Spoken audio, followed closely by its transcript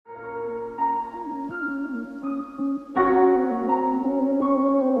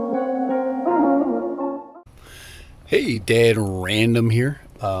Hey, Dad Random here.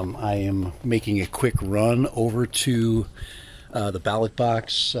 I am making a quick run over to the ballot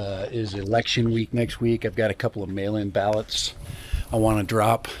box. Is election week next week. I've got a couple of mail-in ballots I want to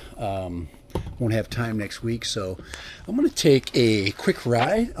drop. Won't have time next week, so I'm going to take a quick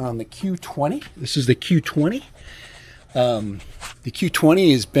ride on the Q20. This is the Q20. The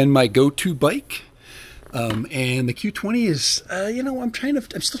Q20 has been my go-to bike, and the Q20 is,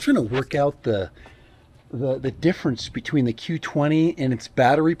 I'm still trying to work out the difference between the Q20 and its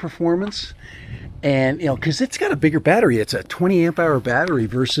battery performance. And because it's got a bigger battery, it's a 20 amp hour battery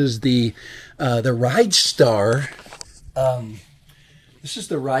versus the Ridstar. This is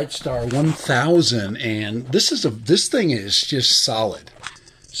the Ridstar 1000, and this thing is just solid.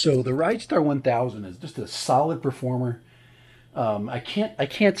 So the Ridstar 1000 is just a solid performer. I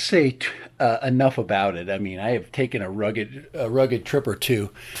can't say enough about it. I mean, I have taken a rugged trip or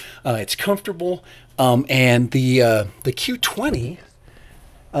two. It's comfortable, and the Q20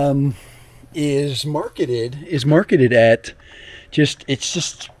 is marketed at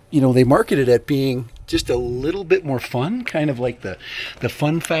they market it at being just a little bit more fun, kind of like the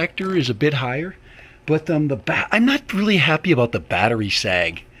fun factor is a bit higher. But I'm not really happy about the battery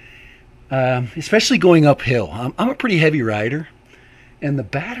sag. Especially going uphill. I'm a pretty heavy rider, and the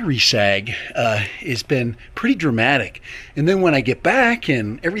battery sag has been pretty dramatic. And then when I get back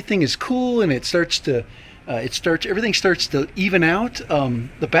and everything is cool and everything starts to even out,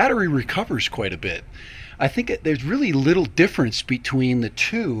 the battery recovers quite a bit. I think there's really little difference between the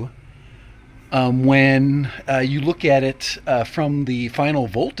two when you look at it from the final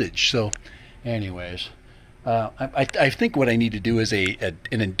voltage. So, anyways. I think what I need to do is an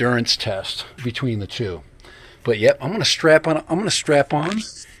endurance test between the two. But yep, I'm gonna strap on,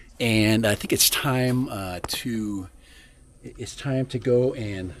 and I think it's time to go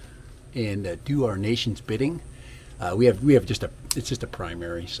and do our nation's bidding. It's just a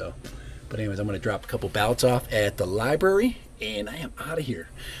primary. So, but anyways, I'm gonna drop a couple ballots off at the library, and I am out of here.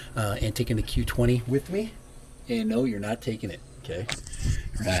 And taking the Q20 with me. And no, you're not taking it. Okay.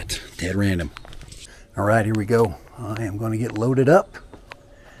 All right, dead random. All right, here we go. I am going to get loaded up.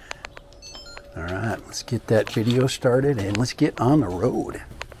 All right, let's get that video started and let's get on the road.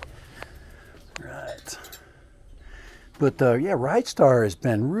 All right. But yeah, Ridstar has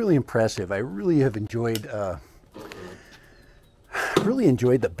been really impressive. I really have enjoyed the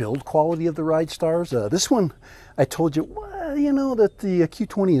build quality of the Ridstars. This one, I told you, well, that the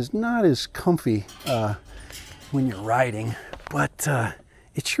Q20 is not as comfy when you're riding, but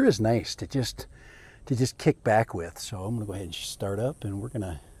it sure is nice to just kick back with. So I'm gonna go ahead and start up, and we're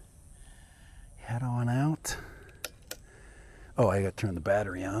gonna head on out. Oh, I gotta turn the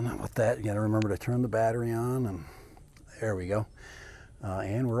battery on. With that, you gotta remember to turn the battery on, and there we go.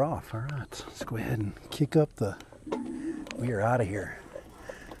 And we're off. All right, let's go ahead and kick up we are out of here.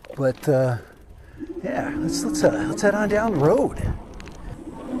 But yeah, let's head on down the road.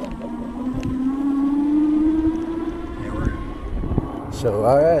 So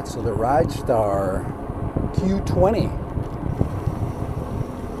all right, so the Ridstar Q20.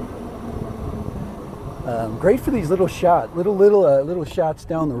 Great for these little shots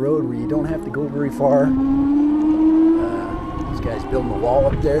down the road where you don't have to go very far. This guy's building a wall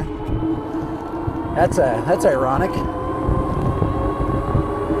up there. That's ironic.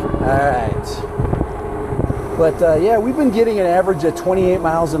 All right, but yeah, we've been getting an average of 28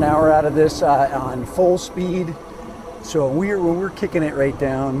 miles an hour out of this on full speed. So when we're kicking it right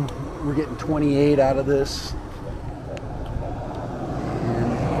down, we're getting 28 out of this.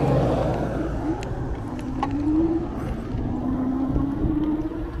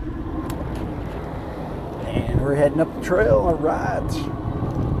 And we're heading up the trail. All right.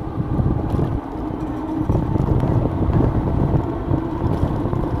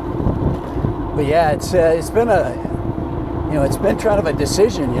 But yeah, it's been it's been kind of a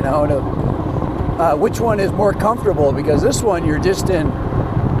decision, which one is more comfortable, because this one you're just in,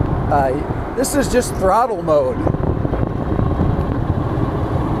 this is just throttle mode.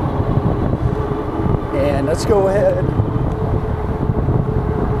 And let's go ahead.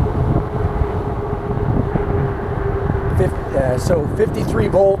 So 53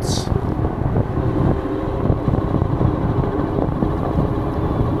 volts.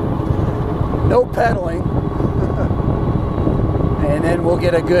 No pedaling. And then we'll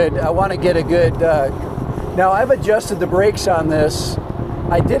get I want to get a good, now I've adjusted the brakes on this.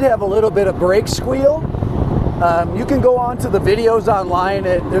 I did have a little bit of brake squeal. You can go on to the videos online.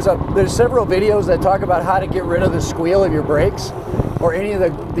 There's several videos that talk about how to get rid of the squeal of your brakes, or any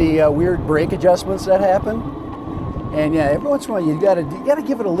of the weird brake adjustments that happen. And yeah, every once in a while you gotta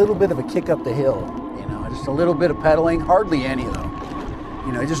give it a little bit of a kick up the hill. Just a little bit of pedaling, hardly any though.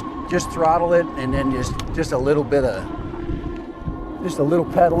 You know, just throttle it, and then just a little bit of, just a little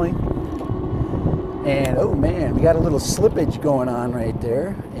pedaling. And oh man, we got a little slippage going on right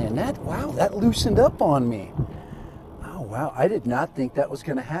there. And that, wow, that loosened up on me. Oh wow, I did not think that was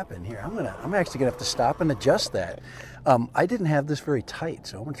gonna happen. Here, I'm actually gonna have to stop and adjust that. I didn't have this very tight,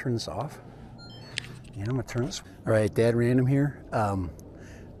 so I'm gonna turn this off. And I'm gonna turn this. All right, Dad Random here.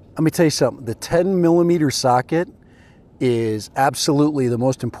 Let me tell you something. The 10mm socket is absolutely the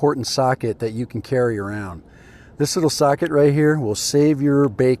most important socket that you can carry around. This little socket right here will save your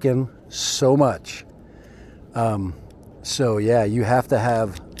bacon so much. So yeah, you have to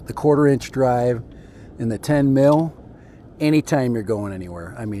have the 1/4" drive and the 10mm anytime you're going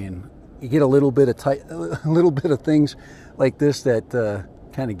anywhere. I mean, you get a little bit of things like this that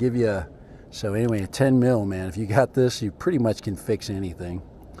kind of give you a. So anyway, a 10mm, man. If you got this, you pretty much can fix anything.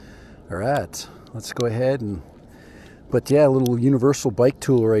 All right, let's go ahead and. But yeah, a little universal bike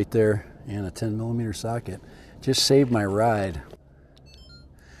tool right there, and a 10mm socket. Just saved my ride.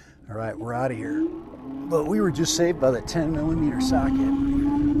 All right, we're out of here. But we were just saved by the 10mm socket.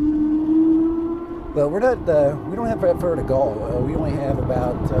 But we're not. We don't have that far to go. We only have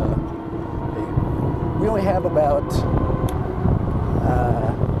about.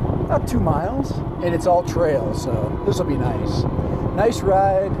 About 2 miles, and it's all trail. So this will be nice. Nice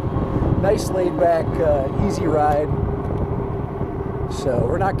ride. Nice laid back, easy ride. So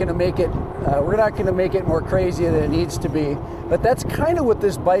we're not going to make it. We're not going to make it more crazy than it needs to be. But that's kind of what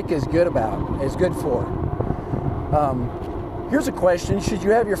this bike is good about. Is good for. Here's a question: should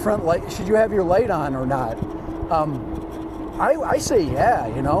you have your front light? Should you have your light on or not? I say yeah.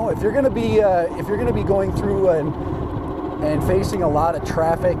 You know, if you're going to be going through and facing a lot of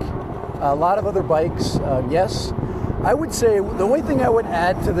traffic, a lot of other bikes, yes. I would say the only thing I would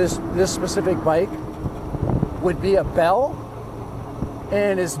add to this specific bike would be a bell.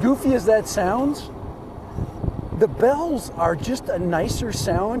 And as goofy as that sounds, the bells are just a nicer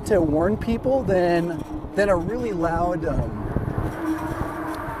sound to warn people than a really loud,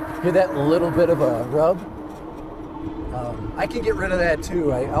 hear that little bit of a rub. I can get rid of that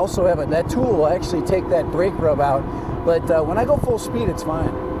too. I also have that tool will actually take that brake rub out, but when I go full speed, it's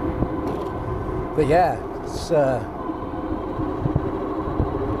fine. But yeah, it's.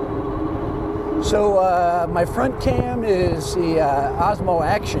 So my front cam is the Osmo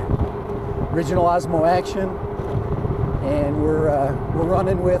Action, original Osmo Action, and we're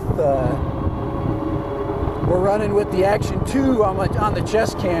running with the Action 2 on the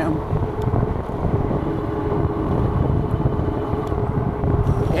chest cam,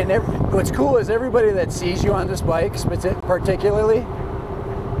 and what's cool is everybody that sees you on this bike, particularly,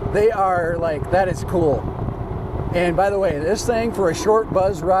 they are like, that is cool. And by the way, this thing for a short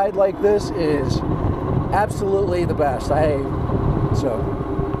buzz ride like this is absolutely the best. So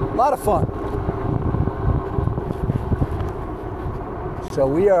a lot of fun. So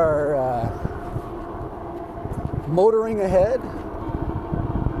we are motoring ahead.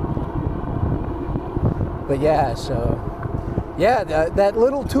 But yeah, so yeah, that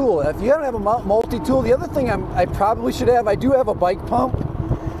little tool. If you don't have a multi-tool, the other thing I probably should have, I do have a bike pump.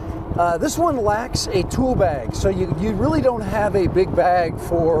 This one lacks a tool bag, so you really don't have a big bag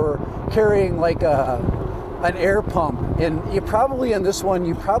for carrying like an air pump. And you probably in this one,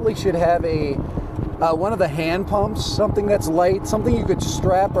 you probably should have a one of the hand pumps, something that's light, something you could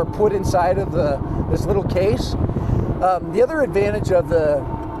strap or put inside of this little case. The other advantage of the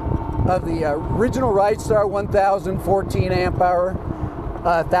original Ridstar 1000 14 amp hour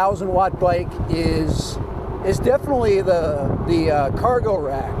 1000 watt bike is definitely the cargo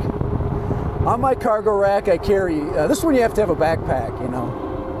rack. On my cargo rack, I carry, this one you have to have a backpack, you know.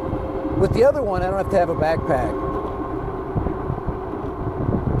 With the other one, I don't have to have a backpack.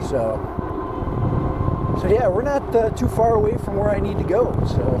 So yeah, we're not too far away from where I need to go.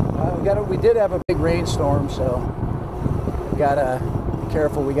 So we did have a big rainstorm, so we gotta be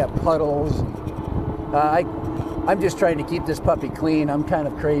careful. We got puddles. I'm just trying to keep this puppy clean. I'm kind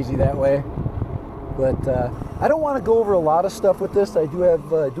of crazy that way. But I don't want to go over a lot of stuff with this. I do have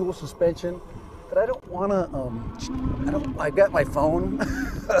dual suspension, but I don't want to. I got my phone.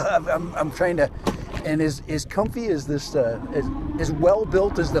 I'm trying to, and as comfy as this, as well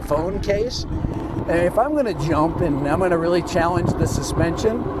built as the phone case. And if I'm going to jump and I'm going to really challenge the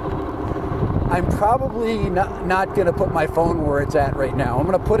suspension, I'm probably not going to put my phone where it's at right now. I'm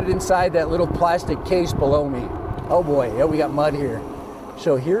going to put it inside that little plastic case below me. Oh boy, yeah, we got mud here.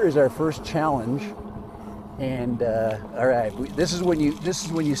 So here is our first challenge. And all right, this is when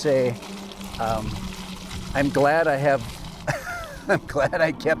you say, I'm glad I have I'm glad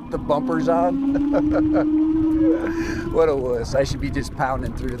I kept the bumpers on. What a wuss. I should be just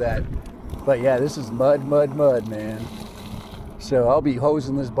pounding through that. But yeah, this is mud, mud, mud, man. So I'll be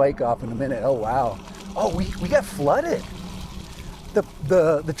hosing this bike off in a minute. Oh, wow. Oh, we got flooded.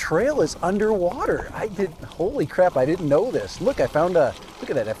 The trail is underwater. Holy crap, I didn't know this. Look, look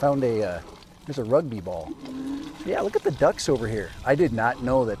at that. I found there's a rugby ball. Yeah, look at the ducks over here. I did not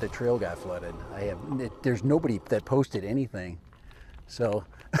know that the trail got flooded. There's nobody that posted anything. So,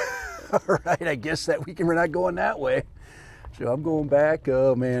 all right, I guess that we're not going that way. So I'm going back.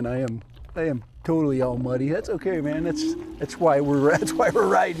 Oh man, I am totally all muddy. That's okay, man. That's why we're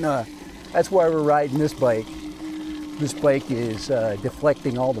riding this bike. This bike is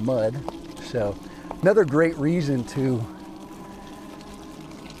deflecting all the mud. So another great reason to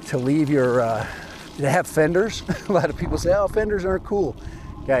leave your to have fenders. A lot of people say, oh, fenders aren't cool.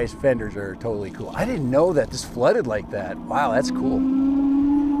 Guys, fenders are totally cool. I didn't know that this flooded like that. Wow, that's cool.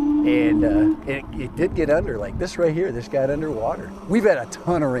 And it did get under, like this right here. This got underwater. We've had a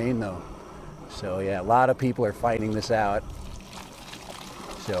ton of rain though. So yeah, a lot of people are finding this out.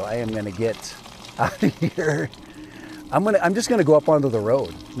 So I am gonna get out of here. I'm just gonna go up onto the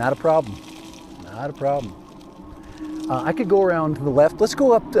road. Not a problem. Not a problem. I could go around to the left. Let's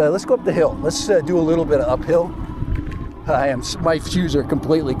go up the hill. Let's do a little bit of uphill. My shoes are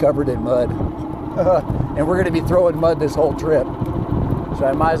completely covered in mud. And we're gonna be throwing mud this whole trip. So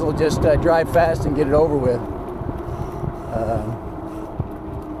I might as well just drive fast and get it over with.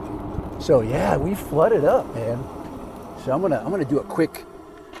 So yeah, we flooded up, man. So I'm gonna do a quick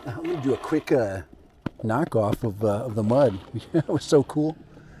knockoff of the mud. It was so cool.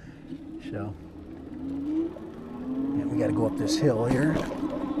 So yeah, we got to go up this hill here,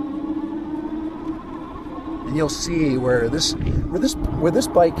 and you'll see where this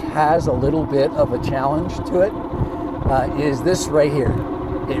bike has a little bit of a challenge to it. Is this right here?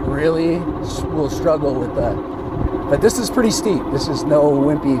 It really will struggle with that. But this is pretty steep. This is no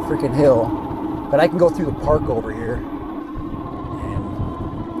wimpy freaking hill. But I can go through the park over here. And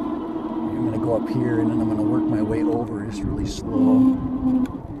I'm going to go up here and then I'm going to work my way over just really slow.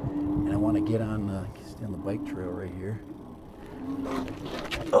 And I want to get on the bike trail right here.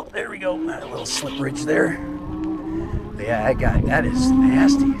 Oh, there we go. A little slip ridge there. But yeah, that is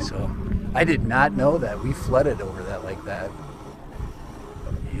nasty. So I did not know that. We flooded over that like that.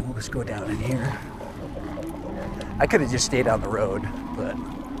 And we'll just go down in here. I could have just stayed on the road, but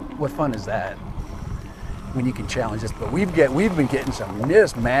what fun is that when you can challenge this? But we've been getting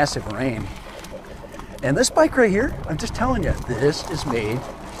this massive rain. And this bike right here, I'm just telling you, this is made,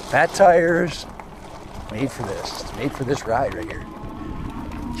 fat tires, made for this. It's made for this ride right here.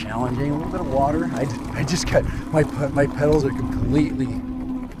 Challenging, a little bit of water. I just got, my pedals are completely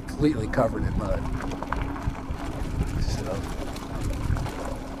covered in mud. So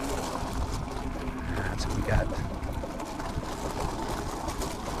that's what we got.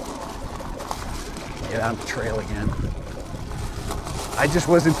 Get on the trail again. I just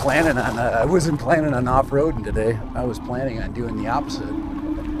wasn't planning on off-roading today. I was planning on doing the opposite.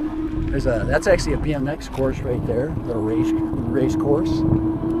 That's actually a BMX course right there, little race course.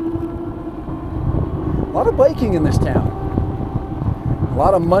 A lot of biking in this town. A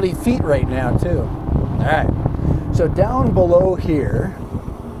lot of muddy feet right now too. All right, so down below here,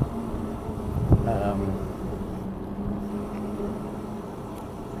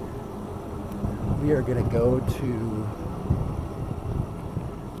 we are going to go to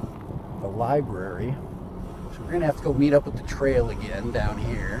the library. So we're going to have to go meet up with the trail again down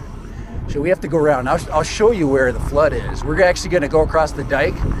here. So we have to go around. I'll show you where the flood is. We're actually going to go across the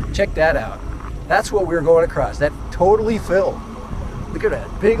dike. Check that out. That's what we're going across. That totally filled. Look at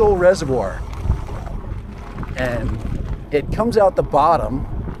that big old reservoir. And it comes out the bottom.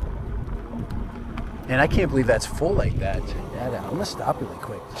 And I can't believe that's full like that. Check that out. I'm going to stop really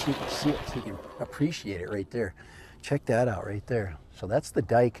quick so you can see it, so you can appreciate it right there. Check that out right there. So that's the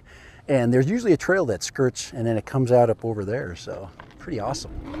dike. And there's usually a trail that skirts and then it comes out up over there. So pretty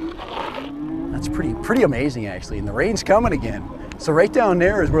awesome. That's pretty amazing actually. And the rain's coming again. So right down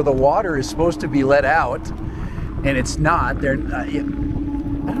there is where the water is supposed to be let out. And it's not. I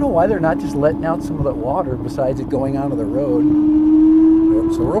don't know why they're not just letting out some of that water besides it going onto the road.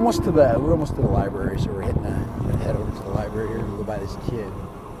 So we're almost to the library. So we're gonna head over to the library here and go by this kid.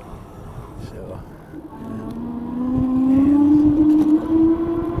 So,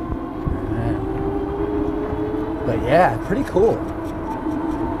 but yeah, pretty cool.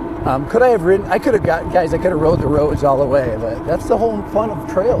 Could I have ridden? I could have rode the roads all the way, but that's the whole fun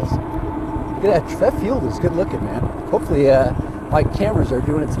of trails. Look at that field is good looking, man. Hopefully, my cameras are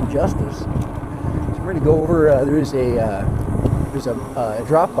doing it some justice. So we're gonna go over. There's a there's a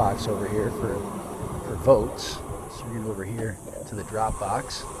drop box over here for votes. So we're gonna go over here to the drop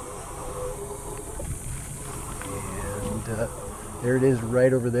box, and there it is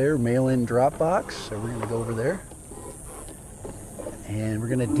right over there, mail-in drop box. So we're gonna go over there, and we're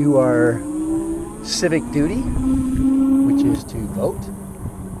gonna do our civic duty, which is to vote.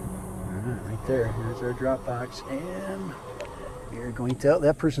 Right there, here's our drop box, and we're going to,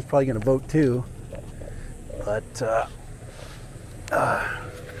 that person's probably going to vote too, but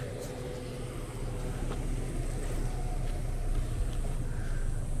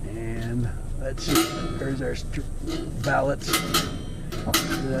and let's see, there's our ballots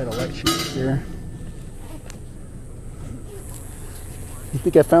for that election there. You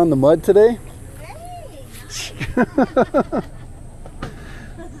think I found the mud today?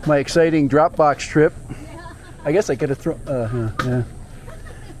 My exciting Dropbox trip. I guess I could have thrown.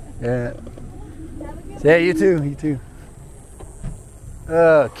 Yeah. Yeah, you too. You too.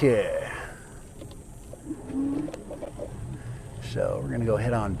 Okay. So we're gonna go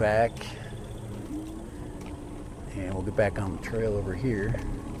head on back, and we'll get back on the trail over here.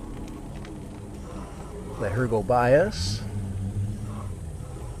 Let her go by us.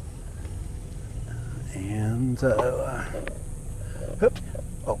 And oh,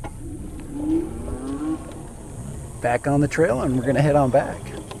 back on the trail, and we're gonna head on back.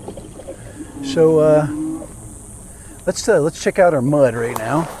 So let's check out our mud right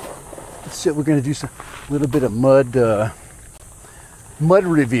now. We're gonna do a little bit of mud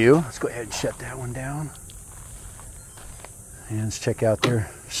review. Let's go ahead and shut that one down, and let's check out there.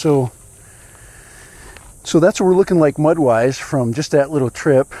 So that's what we're looking like mud wise from just that little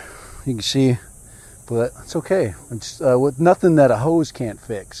trip. You can see. But it's okay. It's with nothing that a hose can't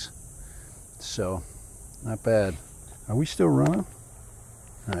fix. So, not bad. Are we still running?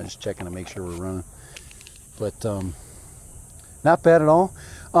 Just checking to make sure we're running. But not bad at all.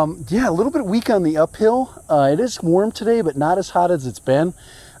 Yeah, a little bit weak on the uphill. It is warm today, but not as hot as it's been.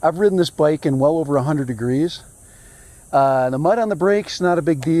 I've ridden this bike in well over 100 degrees. The mud on the brakes, not a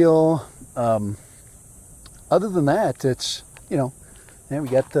big deal. Other than that, it's, you know, yeah, we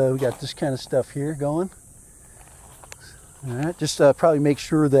got this kind of stuff here going. All right, just probably make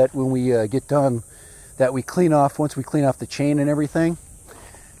sure that when we get done, that we clean off, once we clean off the chain and everything,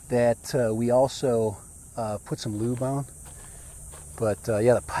 that we also put some lube on. But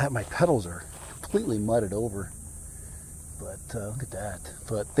yeah, my pedals are completely mudded over. But look at that.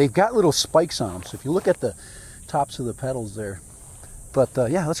 But they've got little spikes on them, so if you look at the tops of the pedals there. But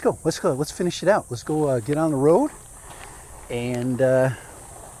yeah, let's go. Let's finish it out. Let's go get on the road. And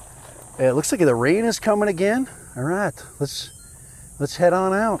it looks like the rain is coming again. All right, let's head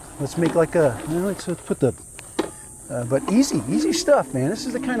on out. Let's make like a, let's put the, but easy stuff, man. This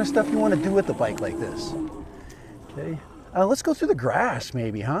is the kind of stuff you want to do with the bike like this. Okay, let's go through the grass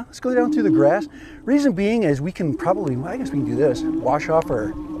maybe, huh? Let's go down through the grass. Reason being is we can probably, I guess we can do this, wash off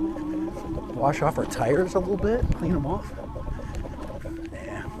our tires a little bit, clean them off.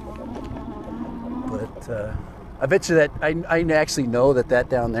 Yeah, but I bet you that I actually know that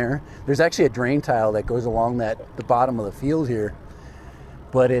down there's actually a drain tile that goes along the bottom of the field here,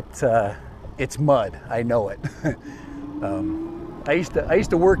 but it's mud. I know it. I used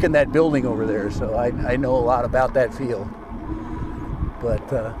to work in that building over there, so I know a lot about that field.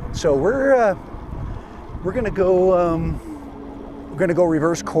 But so we're gonna go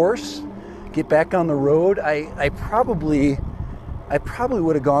reverse course, get back on the road. I probably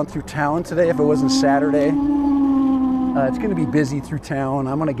would have gone through town today if it wasn't Saturday. It's going to be busy through town.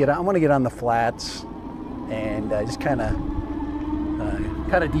 I'm going to get on the flats and just kind of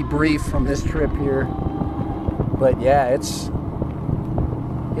debrief from this trip here. But yeah, it's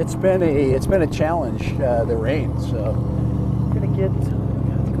been a challenge, the rain. So we're going to I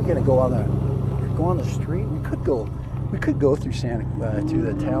think we're going to go on the street. We could go through to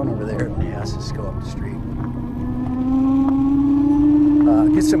the town over there. Yeah, let's just go up the street.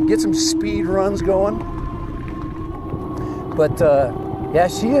 Get some speed runs going. But yeah,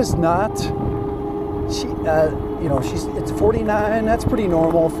 she is not. You know, it's 49. That's pretty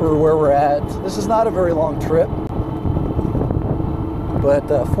normal for where we're at. This is not a very long trip. But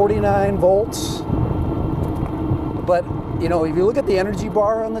 49 volts. But you know, if you look at the energy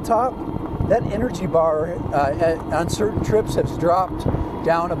bar on the top, that energy bar on certain trips has dropped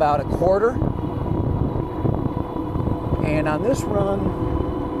down about a quarter. And on this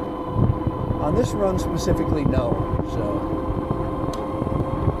run specifically, no. So.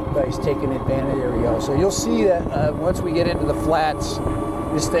 He's taking advantage. There we go. So you'll see that once we get into the flats,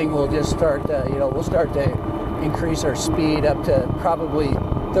 this thing will just start. You know, we'll start to increase our speed up to probably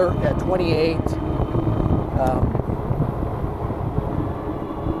 28.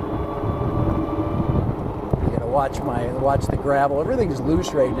 watch the gravel. Everything's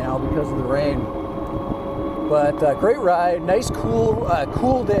loose right now because of the rain. But great ride, nice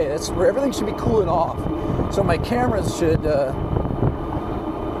cool day. That's where everything should be cooling off. So my cameras should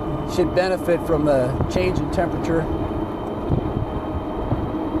benefit from the change in temperature.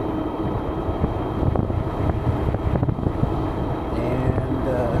 And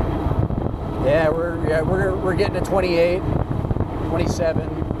yeah, we're getting to 28, 27.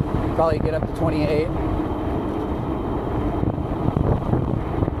 Probably get up to 28.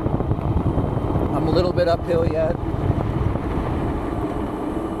 I'm a little bit uphill yet.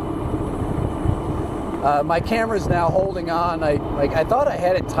 My camera's now holding on. I thought I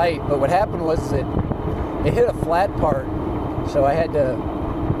had it tight, but what happened was it hit a flat part, so I had to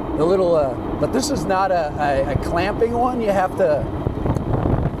but this is not a clamping one. You have to,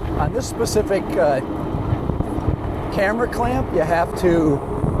 on this specific camera clamp, you have to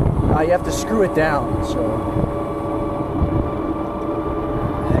screw it down. So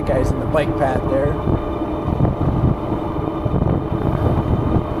that guy's in the bike path there.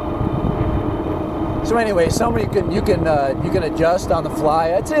 So anyway, you can adjust on the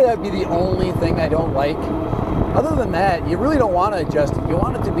fly. I'd say that'd be the only thing I don't like. Other than that, you really don't want to adjust it. You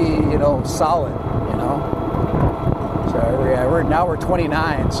want it to be, solid, So yeah, we're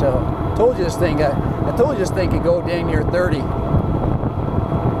 29. So I told you this thing could go dang near 30.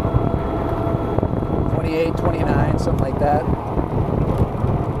 28, 29, something like that.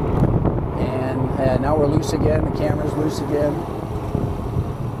 And now we're loose again. The camera's loose again.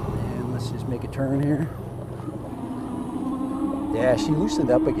 And let's just make a turn here. Yeah, she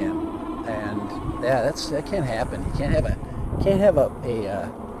loosened up again. And yeah, that can't happen. You can't have a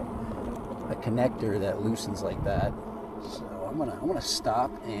connector that loosens like that. So I'm gonna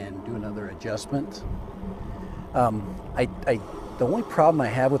stop and do another adjustment. The only problem I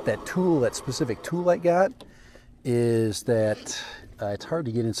have with that tool, that specific tool I got, is that it's hard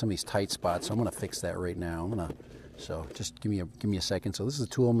to get in some of these tight spots. So I'm gonna fix that right now. So just give me a second. So this is the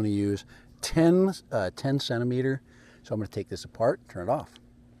tool I'm gonna use, 10 centimeter. So I'm gonna take this apart, turn it off.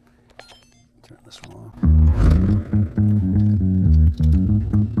 Turn this one off.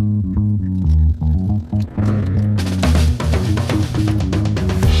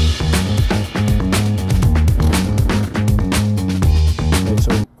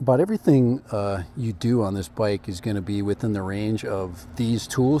 About everything you do on this bike is going to be within the range of these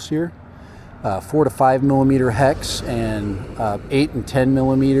tools here. 4 to 5 millimeter hex and 8 and 10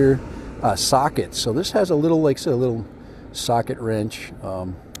 millimeter sockets. So this has a little, like I said, a little socket wrench.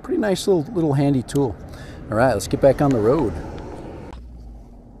 Pretty nice little handy tool. All right, let's get back on the road.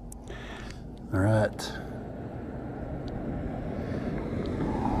 All right.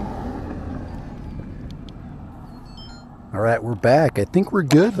 All right, we're back. I think we're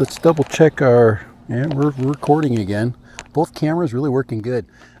good. Let's double check we're recording again. Both cameras really working good.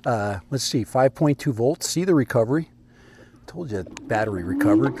 Let's see, 5.2 volts. See the recovery. Told you battery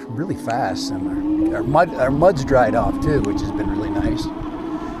recovered really fast, and our mud's dried off too, which has been really nice.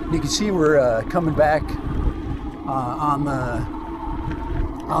 You can see we're coming back on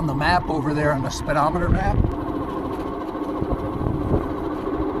the map over there, on the speedometer map.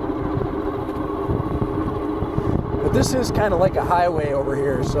 But this is kind of like a highway over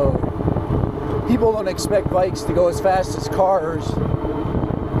here, so people don't expect bikes to go as fast as cars.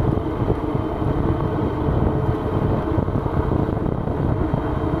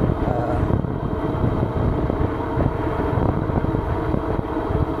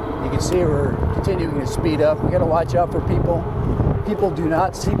 You can see we're continuing to speed up. We got to watch out for people. People do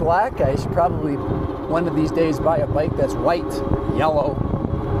not see black. I should probably one of these days buy a bike that's white, yellow.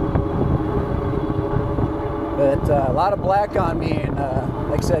 But a lot of black on me, and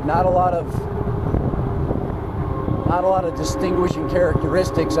like I said, not a lot of distinguishing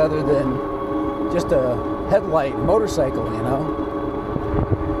characteristics other than just a headlight motorcycle,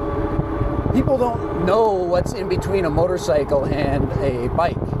 People don't know what's in between a motorcycle and a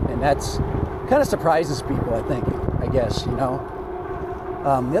bike, and that's kind of surprises people, I think, I guess,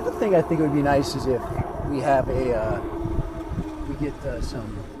 The other thing I think would be nice is if we have we get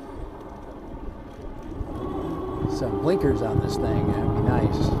some blinkers on this thing. That'd be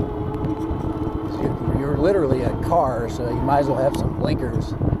nice. You're literally a car, so you might as well have some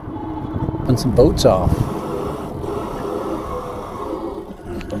blinkers. And some boats off.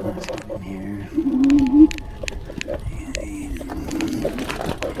 Here.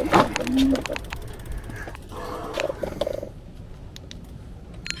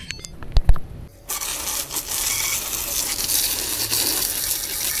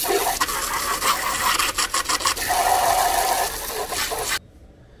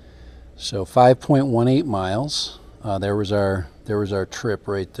 So 5.18 miles. There was our trip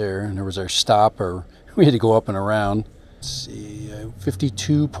right there, and there was our stop. Or we had to go up and around. Let's see,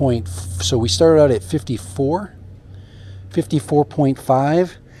 52 point. So we started out at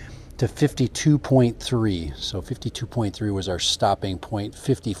 54.5 to 52.3. So 52.3 was our stopping point.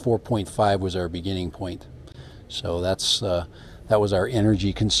 54.5 was our beginning point. So that was our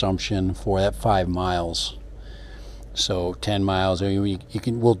energy consumption for that 5 miles. So 10 miles, you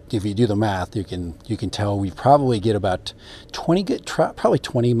can, well, if you do the math, you can tell we probably get about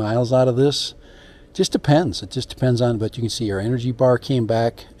 20 miles out of this. Just depends. It just depends on, but you can see our energy bar came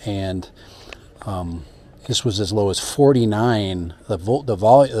back, and this was as low as 49.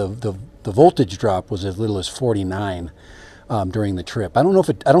 The voltage drop was as little as 49 during the trip. I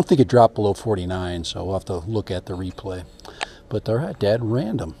don't think it dropped below 49, so we'll have to look at the replay. But all right, Dad,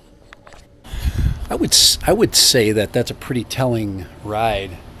 random. I would say that that's a pretty telling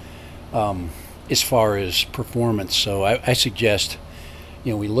ride as far as performance. So I suggest,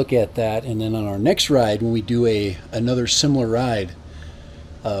 you know, we look at that, and then on our next ride, when we do another similar ride,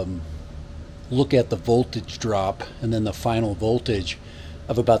 look at the voltage drop and then the final voltage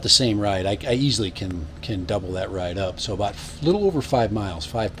of about the same ride. I easily can double that ride up. So about a little over 5 miles,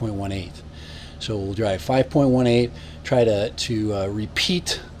 5.18. So we'll drive 5.18, try to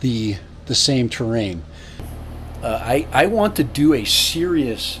repeat the same terrain. I want to do a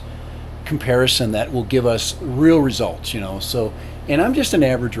serious comparison that will give us real results, you know. So, and I'm just an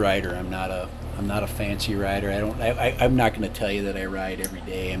average rider. I'm not a fancy rider. I'm not going to tell you that I ride every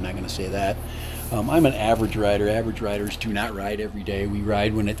day. I'm not going to say that. I'm an average rider. Average riders do not ride every day. We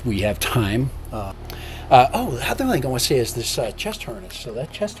ride when we have time. Oh, the other thing I want to say is this chest harness. So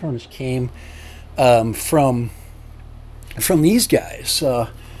that chest harness came from these guys.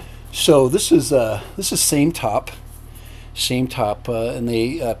 So this is Same Top, and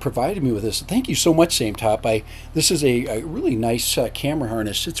they provided me with this. Thank you so much, Same Top. This is a really nice camera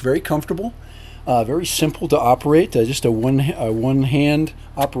harness. It's very comfortable, very simple to operate. Just a one hand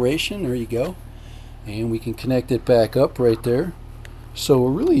operation. There you go, and we can connect it back up right there. So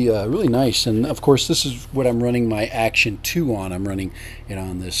really nice. And of course, this is what I'm running my Action 2 on. I'm running it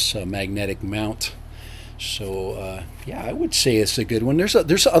on this magnetic mount. So yeah, I would say it's a good one.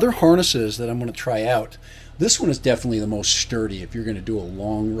 There's other harnesses that I'm going to try out. This one is definitely the most sturdy if you're going to do a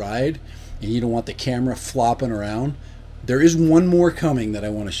long ride and you don't want the camera flopping around. There is one more coming that I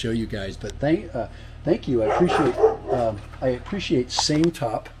want to show you guys, but thank you. I appreciate Same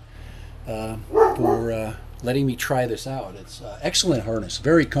Top for letting me try this out. It's excellent harness,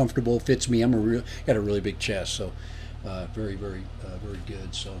 very comfortable, fits me. Got a really big chest, so very good.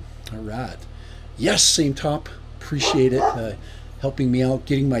 So all right. Yes, Same Top, appreciate it, helping me out,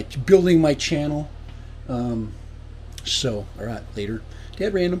 building my channel. So, all right, later.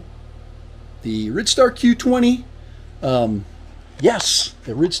 Dad Random, the Ridstar Q20. Yes,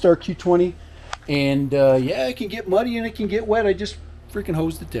 the Ridstar Q20, and yeah, it can get muddy and it can get wet. I just freaking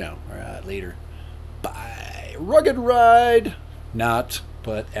hosed it down. All right, later. Bye. Rugged ride, not,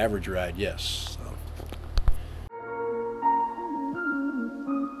 but average ride, yes.